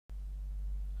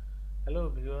Hello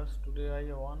viewers, today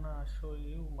I wanna show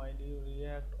you my new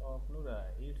react of Nura.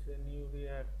 It's a new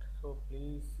react, so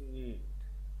please see it.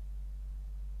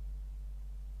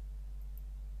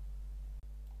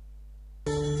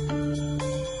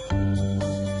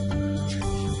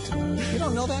 You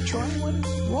don't know that, Troy? What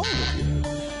is wrong with you?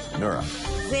 Nura.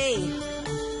 Z.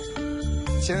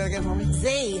 Say that again for me?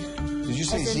 Z. Did you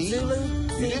say As in Z? Zulu?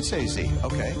 You did say Z.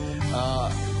 Okay.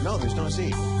 No, there's no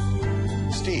Z.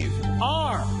 Steve.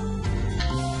 R.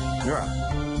 Nura.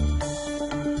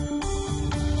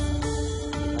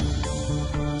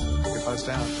 Your buzz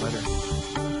down. Letter.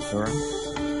 Nura.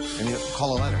 And you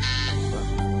call a letter.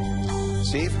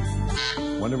 Steve?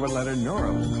 Wonder what letter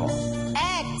Nura will call.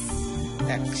 X.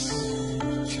 X.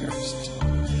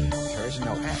 There's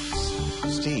no X.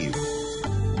 Steve.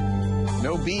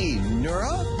 No B.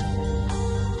 Nura?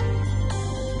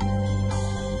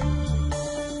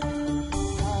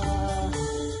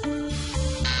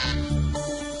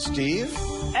 Steve?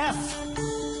 F.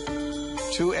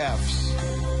 Two Fs.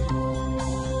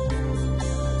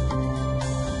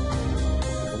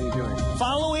 What are you doing?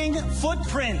 Following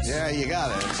footprints. Yeah, you got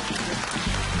it. On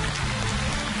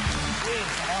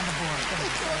the board.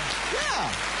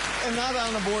 Yeah. And not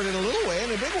on the board in a little way,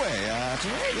 in a big way.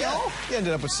 There you go. You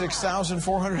ended up with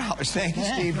 $6,400. Thank you,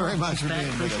 Steve, very much for being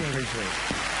with us. Appreciate it.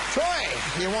 Troy,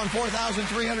 you won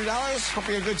 $4,300. Hope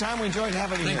you had a good time. We enjoyed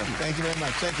having you here. Thank you very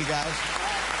much. Thank you, guys.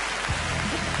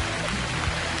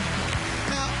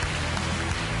 Now,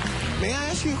 may I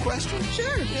ask you a question?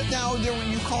 Sure. Now,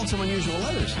 you called some unusual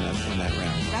letters in that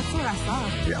round. That's what I saw.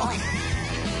 Yeah, okay.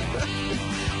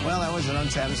 Well, that was an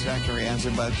unsatisfactory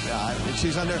answer, but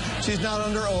she's not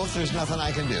under oath. There's nothing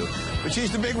I can do. But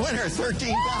she's the big winner,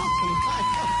 $13,000.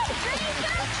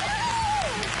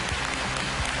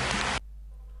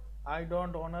 I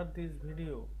don't honor this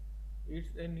video.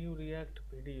 It's a new react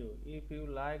video. If you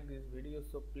like this video,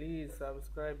 so please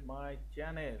subscribe my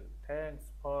channel.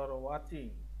 Thanks for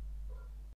watching.